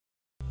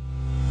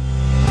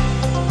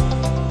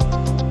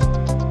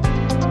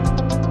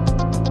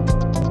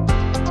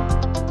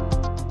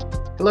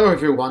Hello,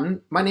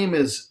 everyone. My name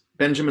is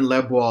Benjamin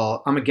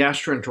Lebwohl. I'm a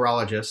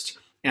gastroenterologist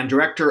and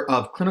director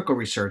of clinical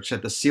research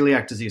at the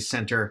Celiac Disease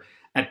Center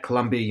at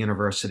Columbia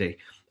University.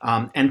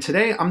 And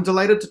today I'm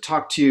delighted to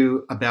talk to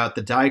you about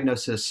the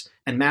diagnosis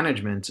and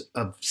management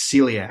of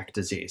celiac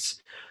disease.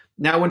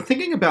 Now, when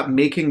thinking about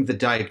making the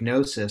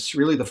diagnosis,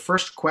 really the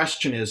first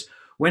question is,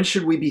 when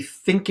should we be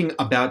thinking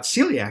about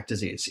celiac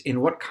disease? In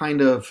what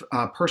kind of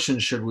person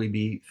should we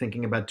be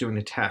thinking about doing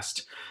a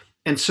test?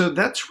 And so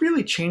that's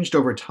really changed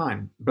over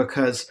time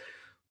because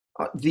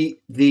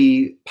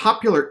the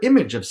popular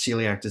image of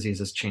celiac disease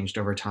has changed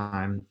over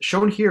time.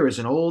 Shown here is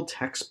an old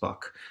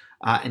textbook,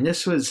 and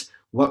this was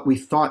what we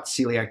thought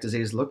celiac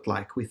disease looked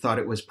like. We thought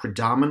it was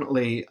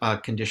predominantly a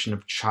condition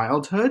of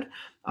childhood,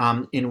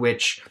 in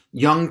which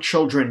young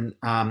children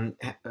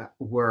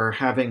were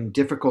having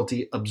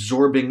difficulty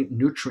absorbing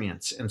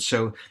nutrients, and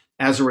so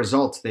as a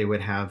result, they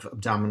would have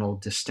abdominal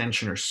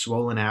distension or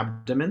swollen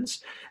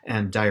abdomens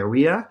and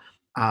diarrhea.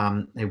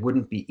 They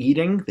wouldn't be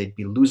eating, they'd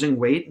be losing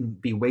weight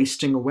and be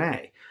wasting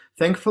away.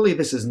 Thankfully,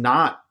 this is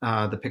not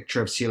the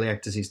picture of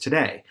celiac disease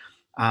today.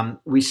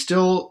 We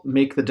still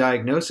make the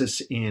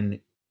diagnosis in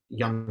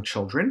young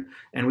children,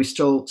 and we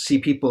still see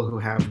people who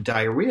have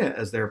diarrhea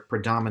as their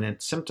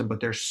predominant symptom, but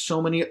there's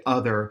so many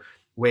other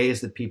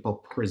ways that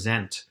people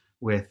present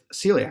with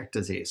celiac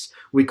disease.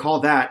 We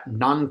call that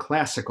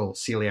non-classical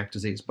celiac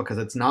disease because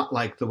it's not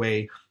like the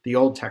way the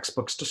old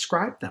textbooks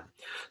describe them.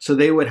 So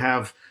they would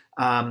have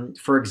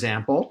for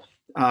example,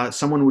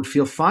 someone would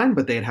feel fine,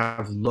 but they'd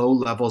have low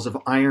levels of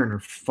iron or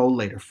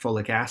folate or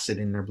folic acid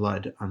in their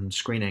blood on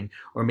screening.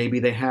 Or maybe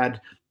they had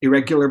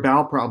irregular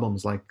bowel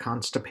problems like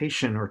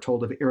constipation or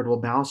told of irritable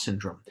bowel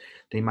syndrome.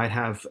 They might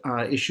have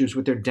issues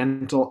with their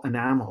dental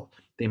enamel.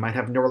 They might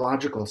have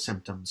neurological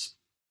symptoms.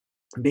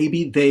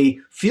 Maybe they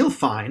feel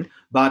fine,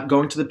 but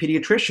going to the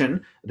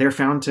pediatrician, they're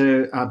found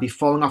to be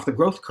falling off the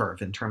growth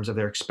curve in terms of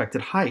their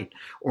expected height.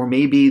 Or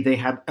maybe they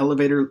had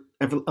elevated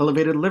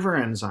liver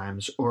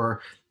enzymes,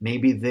 or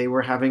maybe they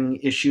were having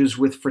issues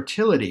with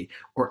fertility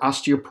or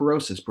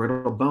osteoporosis,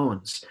 brittle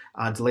bones,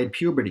 delayed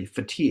puberty,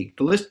 fatigue.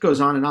 The list goes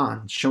on and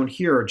on. Shown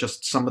here are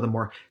just some of the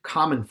more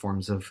common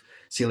forms of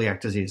celiac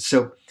disease.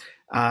 So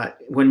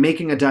when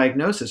making a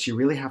diagnosis, you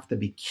really have to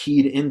be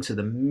keyed into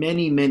the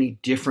many, many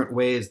different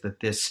ways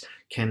that this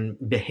can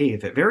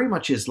behave. It very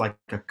much is like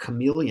a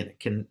chameleon. It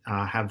can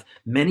have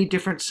many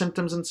different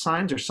symptoms and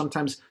signs, or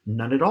sometimes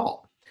none at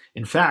all.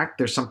 In fact,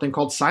 there's something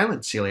called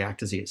silent celiac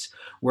disease,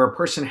 where a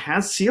person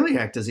has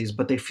celiac disease,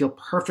 but they feel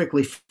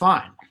perfectly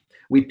fine.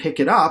 We pick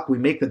it up, we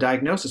make the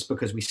diagnosis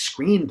because we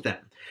screened them,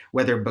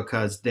 whether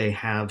because they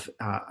have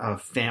a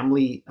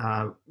family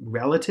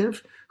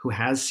relative who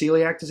has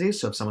celiac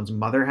disease. So if someone's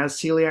mother has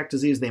celiac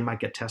disease, they might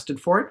get tested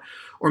for it.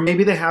 Or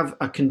maybe they have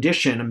a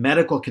condition, a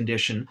medical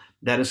condition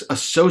that is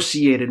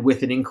associated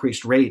with an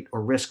increased rate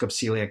or risk of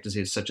celiac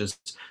disease, such as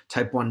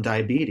type 1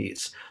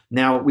 diabetes.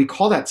 Now, we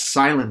call that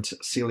silent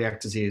celiac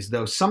disease,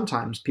 though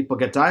sometimes people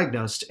get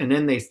diagnosed and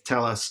then they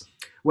tell us,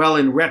 well,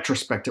 in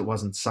retrospect, it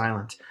wasn't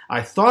silent.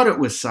 I thought it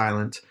was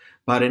silent,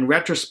 but in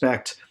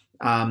retrospect,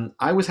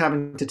 I was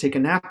having to take a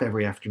nap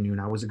every afternoon.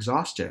 I was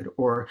exhausted,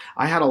 or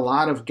I had a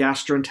lot of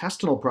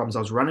gastrointestinal problems. I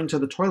was running to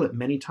the toilet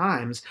many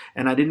times,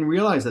 and I didn't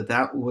realize that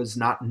that was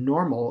not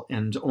normal.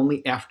 And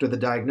only after the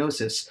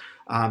diagnosis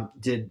and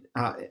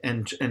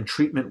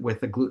treatment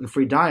with a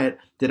gluten-free diet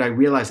did I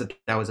realize that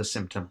that was a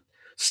symptom.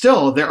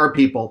 Still, there are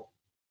people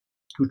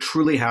who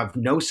truly have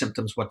no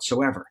symptoms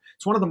whatsoever.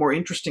 It's one of the more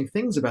interesting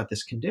things about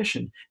this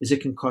condition is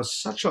it can cause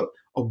such a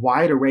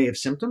wide array of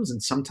symptoms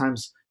and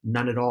sometimes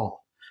none at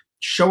all.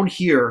 Shown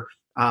here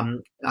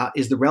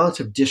is the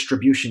relative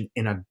distribution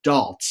in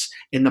adults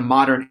in the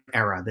modern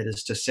era. That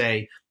is to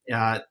say,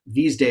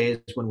 these days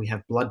when we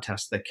have blood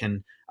tests that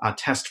can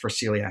test for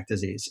celiac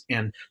disease.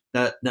 And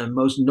the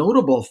most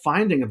notable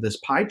finding of this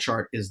pie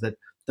chart is that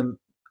the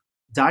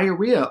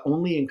diarrhea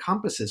only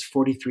encompasses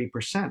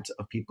 43%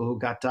 of people who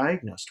got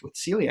diagnosed with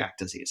celiac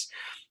disease.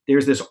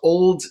 There's this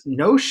old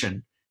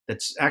notion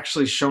that's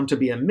actually shown to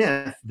be a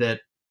myth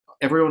that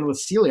everyone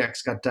with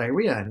celiac's got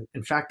diarrhea. And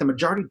in fact, the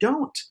majority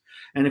don't.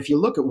 And if you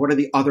look at what are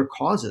the other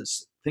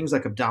causes, things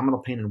like abdominal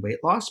pain and weight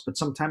loss, but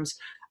sometimes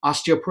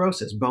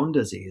osteoporosis, bone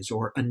disease,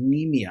 or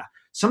anemia.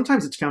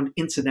 Sometimes it's found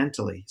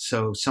incidentally.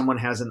 So someone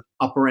has an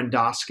upper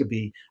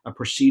endoscopy, a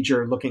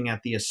procedure looking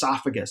at the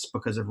esophagus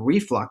because of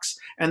reflux,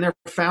 and they're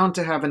found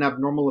to have an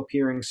abnormal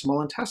appearing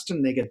small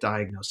intestine, they get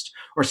diagnosed.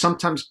 Or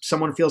sometimes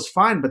someone feels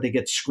fine, but they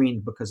get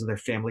screened because of their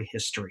family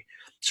history.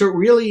 So it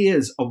really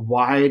is a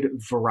wide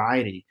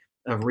variety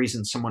of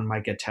reasons someone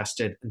might get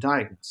tested and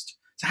diagnosed.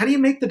 So how do you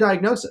make the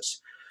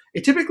diagnosis?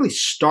 It typically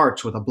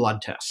starts with a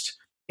blood test.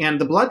 And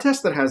the blood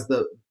test that has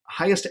the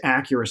highest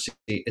accuracy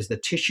is the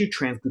tissue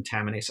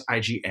transglutaminase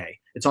IgA.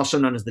 It's also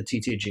known as the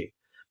TTG.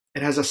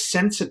 It has a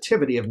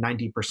sensitivity of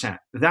 90%.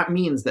 That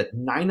means that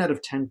 9 out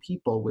of 10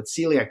 people with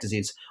celiac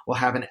disease will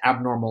have an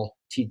abnormal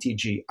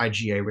TTG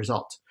IgA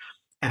result.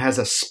 It has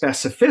a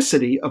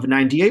specificity of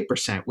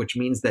 98%, which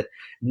means that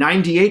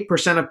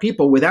 98% of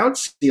people without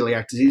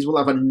celiac disease will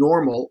have a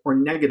normal or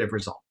negative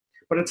result.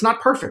 but it's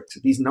not perfect.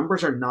 These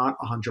numbers are not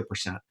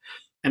 100%.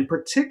 And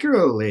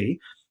particularly,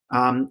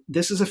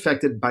 this is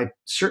affected by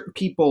certain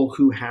people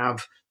who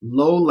have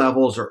low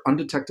levels or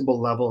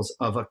undetectable levels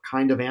of a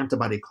kind of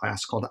antibody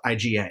class called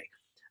IgA.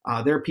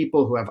 There are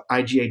people who have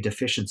IgA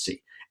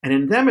deficiency. And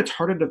in them, it's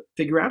harder to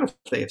figure out if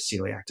they have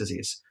celiac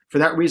disease. For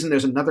that reason,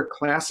 there's another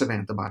class of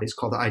antibodies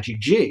called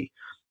IgG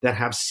that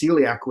have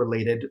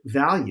celiac-related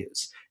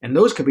values. And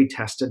those could be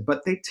tested,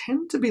 but they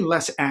tend to be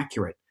less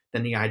accurate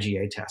than the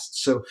IgA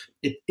tests. So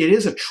it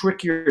is a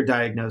trickier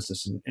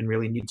diagnosis and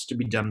really needs to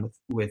be done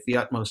with the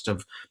utmost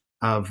of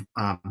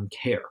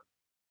care.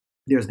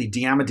 There's the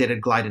deamidated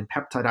gliadin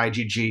peptide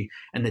IgG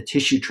and the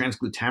tissue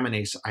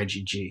transglutaminase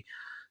IgG.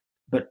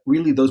 But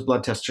really, those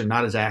blood tests are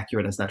not as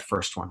accurate as that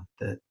first one,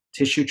 the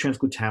tissue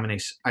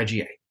transglutaminase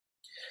IgA.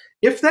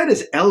 If that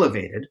is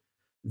elevated,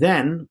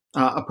 then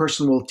a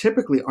person will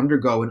typically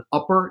undergo an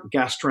upper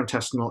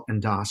gastrointestinal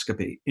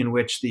endoscopy in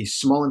which the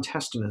small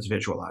intestine is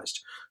visualized.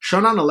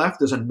 Shown on the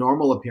left is a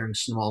normal appearing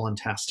small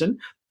intestine,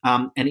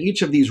 and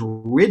each of these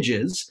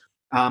ridges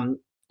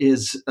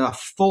is a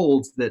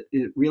fold that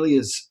it really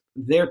is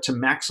there to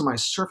maximize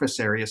surface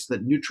area so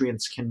that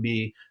nutrients can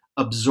be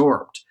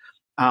absorbed.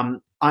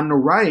 On the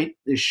right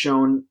is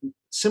shown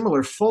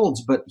similar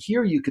folds, but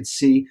here you could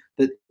see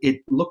that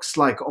it looks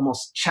like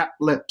almost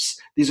chapped lips.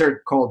 These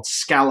are called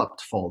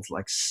scalloped folds,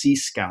 like sea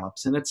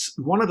scallops. And it's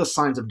one of the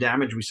signs of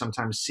damage we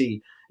sometimes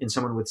see in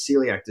someone with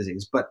celiac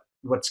disease. But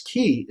what's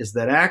key is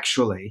that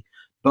actually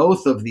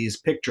both of these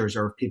pictures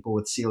are of people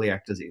with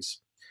celiac disease.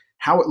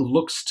 How it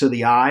looks to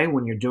the eye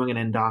when you're doing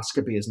an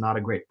endoscopy is not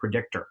a great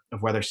predictor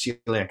of whether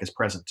celiac is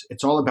present.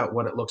 It's all about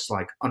what it looks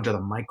like under the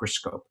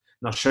microscope.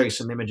 And I'll show you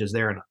some images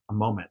there in a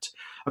moment.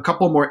 A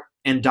couple more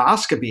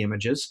endoscopy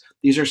images.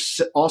 These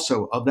are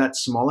also of that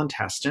small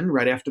intestine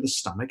right after the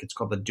stomach. It's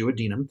called the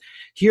duodenum.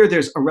 Here,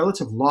 there's a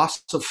relative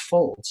loss of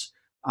folds.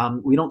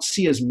 We don't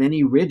see as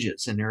many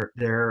ridges, and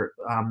they're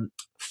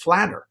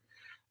flatter.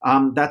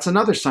 That's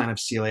another sign of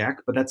celiac,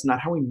 but that's not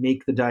how we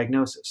make the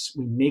diagnosis.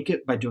 We make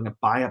it by doing a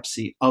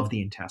biopsy of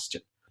the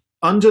intestine.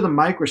 Under the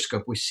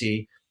microscope, we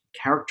see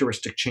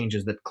characteristic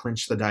changes that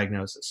clinch the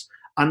diagnosis.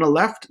 On the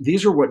left,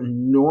 these are what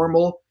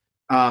normal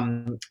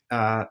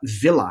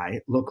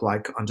villi look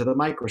like under the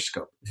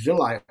microscope.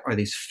 Villi are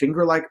these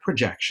finger-like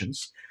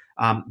projections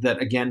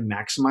that, again,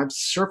 maximize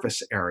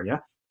surface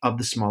area of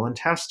the small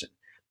intestine.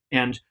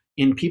 And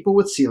in people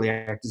with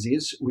celiac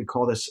disease, we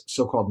call this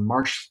so-called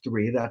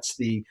MARSH3. That's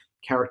the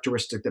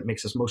characteristic that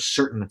makes us most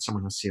certain that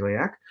someone has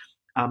celiac.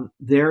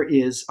 There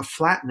is a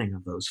flattening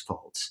of those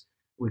folds.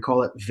 We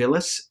call it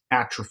villus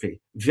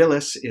atrophy.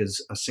 Villus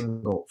is a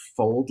single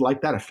fold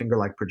like that, a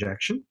finger-like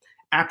projection.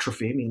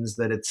 Atrophy means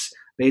that it's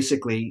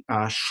basically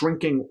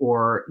shrinking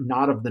or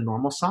not of the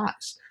normal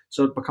size.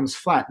 So it becomes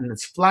flat, and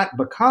it's flat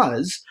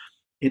because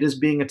it is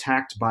being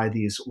attacked by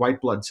these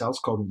white blood cells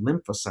called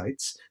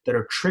lymphocytes that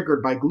are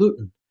triggered by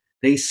gluten.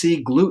 They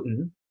see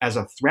gluten as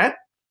a threat,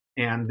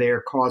 and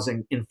they're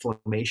causing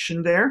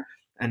inflammation there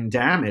and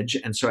damage,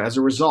 and so as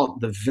a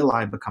result, the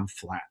villi become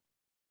flat.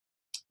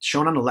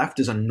 Shown on the left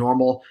is a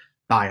normal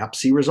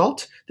biopsy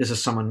result. This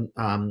is someone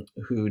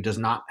who does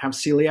not have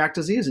celiac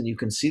disease, and you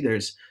can see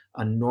there's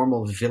a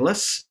normal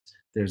villus.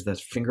 There's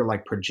this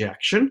finger-like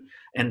projection.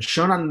 And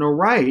shown on the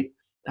right,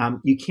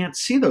 you can't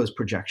see those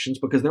projections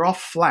because they're all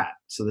flat.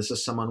 So this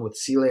is someone with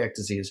celiac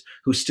disease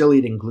who's still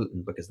eating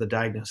gluten because the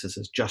diagnosis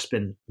has just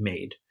been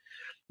made.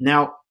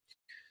 Now,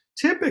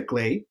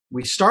 typically,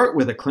 we start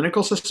with a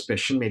clinical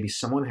suspicion. Maybe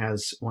someone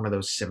has one of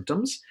those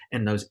symptoms,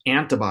 and those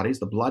antibodies,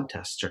 the blood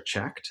tests, are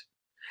checked.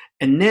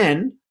 And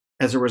then,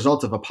 as a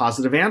result of a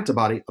positive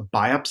antibody, a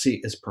biopsy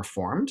is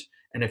performed.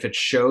 And if it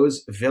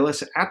shows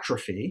villus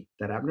atrophy,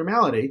 that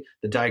abnormality,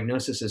 the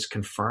diagnosis is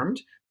confirmed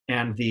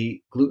and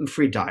the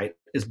gluten-free diet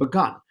is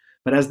begun.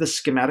 But as the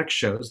schematic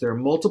shows, there are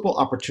multiple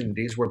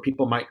opportunities where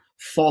people might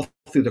fall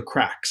through the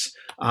cracks,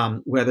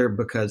 whether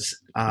because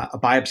a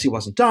biopsy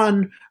wasn't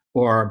done,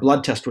 or a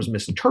blood test was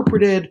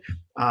misinterpreted,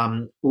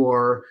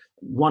 or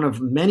one of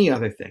many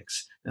other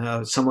things.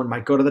 Someone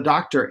might go to the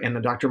doctor and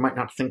the doctor might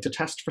not think to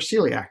test for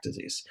celiac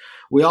disease.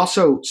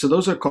 So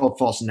those are called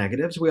false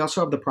negatives. We also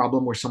have the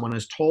problem where someone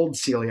is told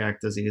celiac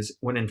disease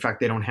when in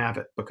fact they don't have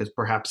it because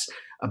perhaps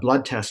a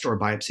blood test or a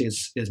biopsy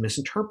is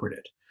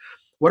misinterpreted.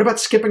 What about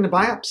skipping the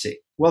biopsy?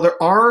 Well,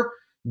 there are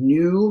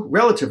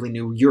relatively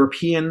new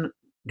European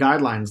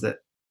guidelines that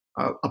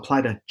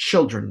apply to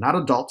children, not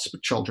adults,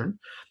 but children,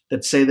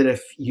 that say that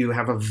if you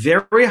have a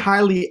very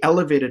highly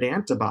elevated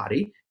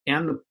antibody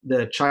and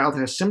the child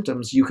has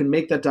symptoms, you can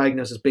make that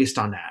diagnosis based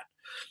on that.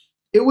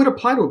 It would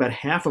apply to about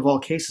half of all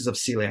cases of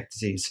celiac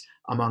disease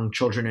among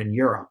children in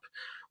Europe.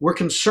 We're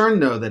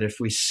concerned, though, that if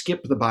we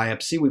skip the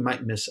biopsy, we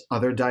might miss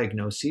other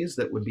diagnoses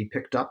that would be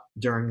picked up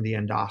during the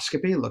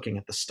endoscopy, looking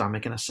at the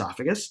stomach and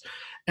esophagus.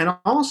 And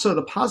also,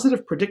 the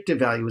positive predictive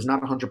value is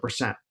not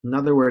 100%. In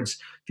other words,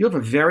 if you have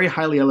a very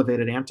highly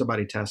elevated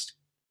antibody test,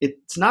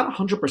 it's not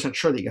 100%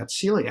 sure that you got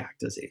celiac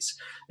disease.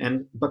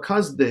 And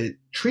because the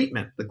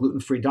treatment, the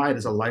gluten-free diet,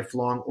 is a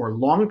lifelong or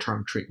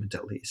long-term treatment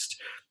at least,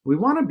 we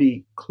want to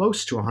be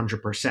close to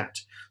 100%.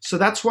 So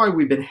that's why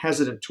we've been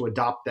hesitant to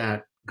adopt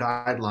that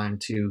guideline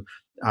to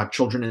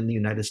children in the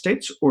United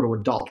States or to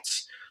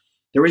adults.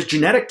 There is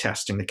genetic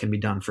testing that can be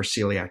done for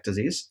celiac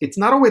disease. It's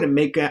not a way to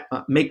make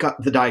up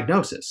the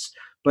diagnosis,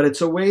 but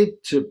it's a way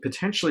to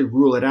potentially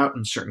rule it out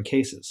in certain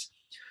cases.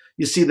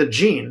 You see, the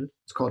gene,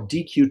 it's called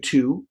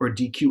DQ2 or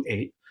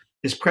DQ8,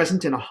 is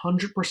present in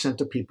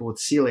 100% of people with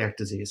celiac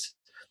disease.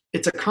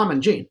 It's a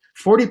common gene.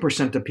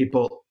 40% of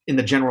people in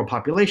the general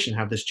population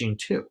have this gene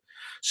too.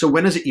 So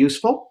when is it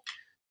useful?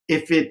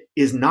 If it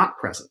is not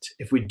present.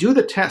 If we do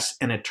the test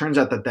and it turns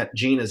out that that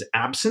gene is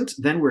absent,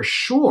 then we're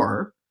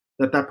sure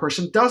that that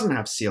person doesn't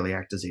have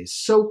celiac disease.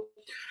 So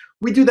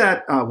we do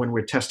that when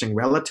we're testing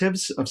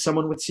relatives of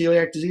someone with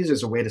celiac disease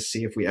as a way to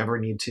see if we ever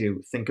need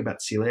to think about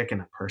celiac in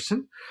a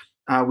person.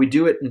 We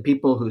do it in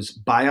people whose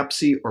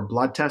biopsy or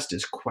blood test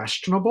is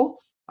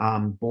questionable,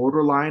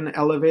 borderline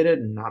elevated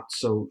and not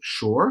so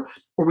sure.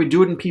 Or we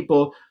do it in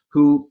people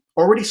who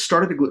already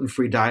started a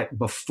gluten-free diet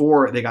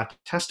before they got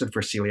tested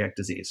for celiac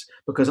disease.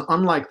 Because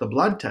unlike the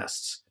blood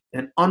tests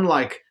and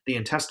unlike the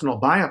intestinal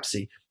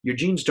biopsy, your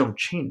genes don't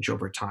change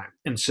over time.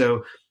 And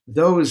so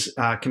those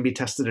can be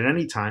tested at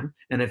any time.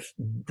 And if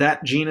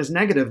that gene is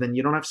negative, then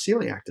you don't have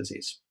celiac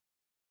disease.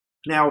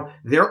 Now,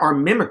 there are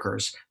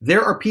mimickers.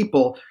 There are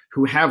people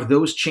who have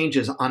those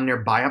changes on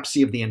their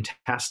biopsy of the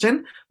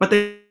intestine, but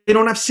they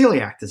don't have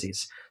celiac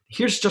disease.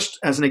 Here's just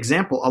as an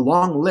example, a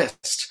long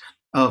list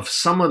of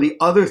some of the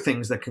other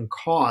things that can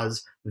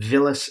cause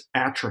villus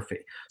atrophy.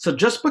 So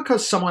just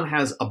because someone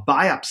has a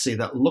biopsy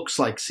that looks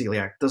like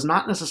celiac does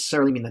not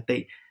necessarily mean that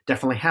they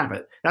definitely have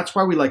it. That's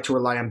why we like to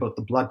rely on both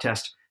the blood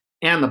test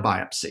and the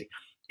biopsy.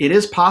 It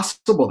is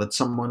possible that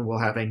someone will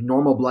have a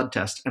normal blood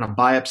test and a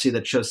biopsy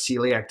that shows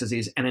celiac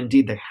disease, and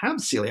indeed they have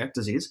celiac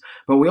disease,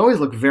 but we always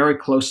look very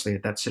closely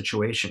at that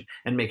situation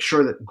and make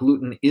sure that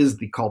gluten is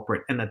the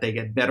culprit and that they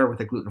get better with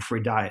a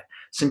gluten-free diet,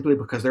 simply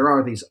because there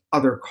are these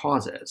other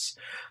causes.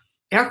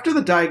 After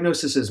the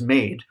diagnosis is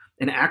made,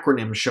 an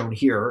acronym shown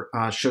here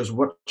shows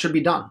what should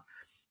be done.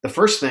 The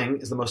first thing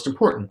is the most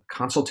important,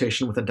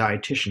 consultation with a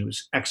dietitian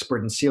who's expert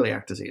in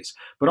celiac disease,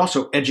 but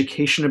also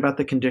education about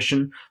the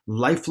condition,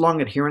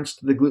 lifelong adherence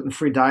to the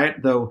gluten-free diet,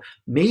 though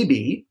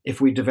maybe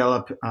if we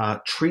develop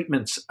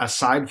treatments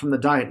aside from the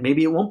diet,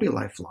 maybe it won't be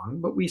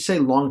lifelong, but we say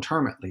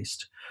long-term at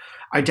least.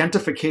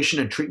 Identification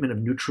and treatment of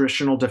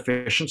nutritional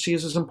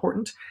deficiencies is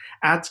important.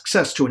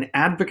 Access to an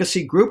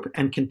advocacy group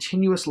and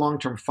continuous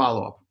long-term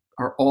follow-up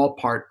are all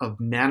part of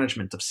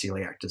management of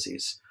celiac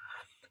disease.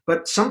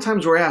 But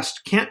sometimes we're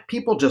asked, can't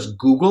people just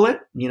Google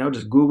it?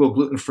 Just Google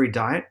gluten-free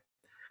diet?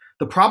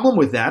 The problem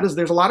with that is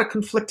there's a lot of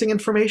conflicting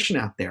information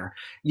out there.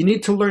 You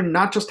need to learn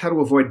not just how to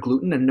avoid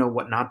gluten and know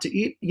what not to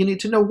eat. You need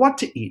to know what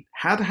to eat,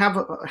 how to have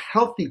a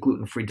healthy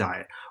gluten-free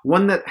diet,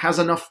 one that has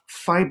enough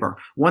fiber,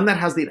 one that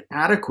has the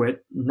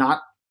adequate,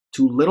 not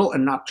too little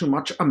and not too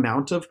much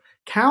amount of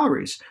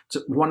calories,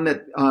 one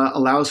that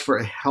allows for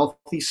a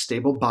healthy,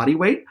 stable body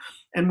weight,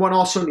 and one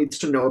also needs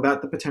to know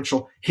about the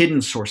potential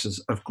hidden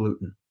sources of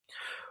gluten.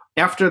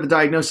 After the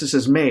diagnosis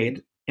is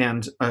made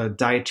and a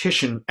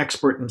dietitian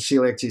expert in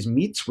celiac disease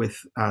meets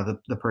with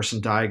the person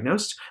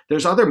diagnosed,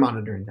 there's other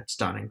monitoring that's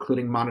done,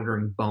 including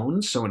monitoring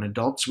bones. So in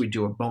adults, we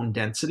do a bone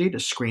density to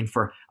screen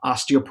for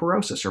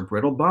osteoporosis or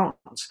brittle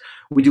bones.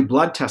 We do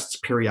blood tests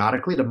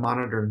periodically to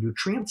monitor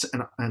nutrients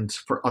and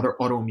for other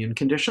autoimmune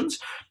conditions.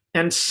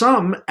 And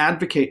some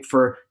advocate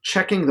for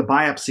checking the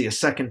biopsy a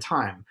second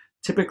time,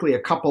 typically a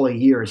couple of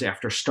years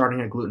after starting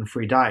a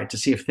gluten-free diet, to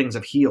see if things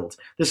have healed.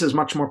 This is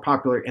much more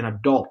popular in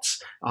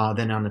adults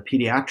than on the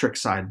pediatric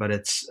side, but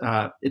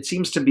it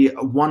seems to be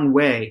one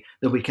way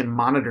that we can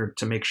monitor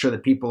to make sure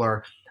that people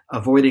are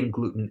avoiding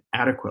gluten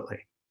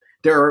adequately.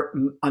 There are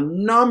a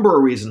number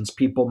of reasons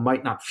people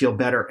might not feel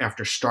better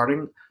after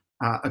starting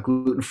a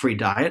gluten-free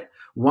diet.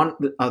 One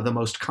of the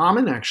most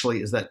common,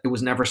 actually, is that it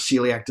was never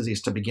celiac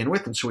disease to begin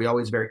with, and so we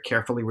always very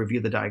carefully review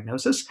the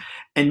diagnosis.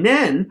 And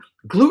then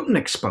gluten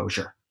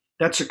exposure.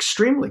 That's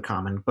extremely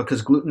common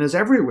because gluten is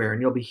everywhere,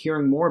 and you'll be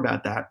hearing more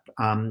about that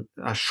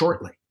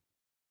shortly.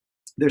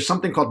 There's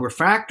something called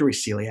refractory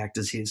celiac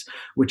disease,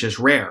 which is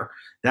rare.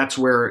 That's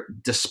where,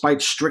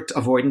 despite strict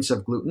avoidance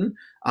of gluten,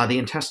 the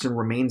intestine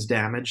remains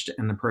damaged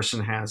and the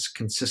person has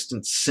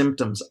consistent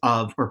symptoms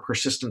of, or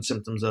persistent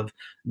symptoms of,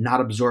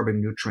 not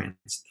absorbing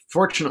nutrients.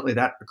 Fortunately,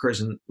 that occurs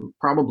in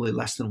probably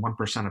less than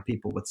 1% of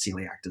people with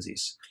celiac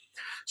disease.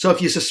 So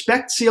if you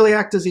suspect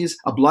celiac disease,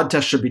 a blood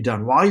test should be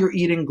done while you're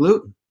eating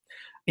gluten.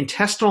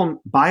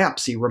 Intestinal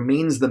biopsy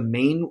remains the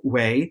main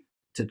way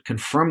to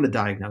confirm the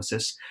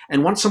diagnosis.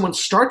 And once someone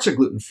starts a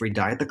gluten-free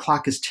diet, the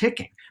clock is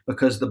ticking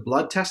because the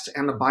blood test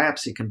and the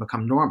biopsy can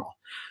become normal.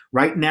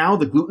 Right now,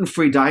 the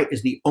gluten-free diet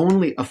is the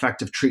only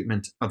effective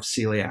treatment of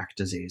celiac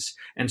disease.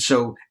 And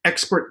so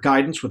expert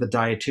guidance with a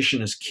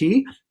dietitian is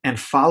key, and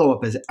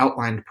follow-up, as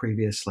outlined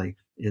previously,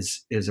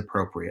 is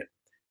appropriate.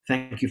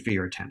 Thank you for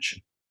your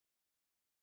attention.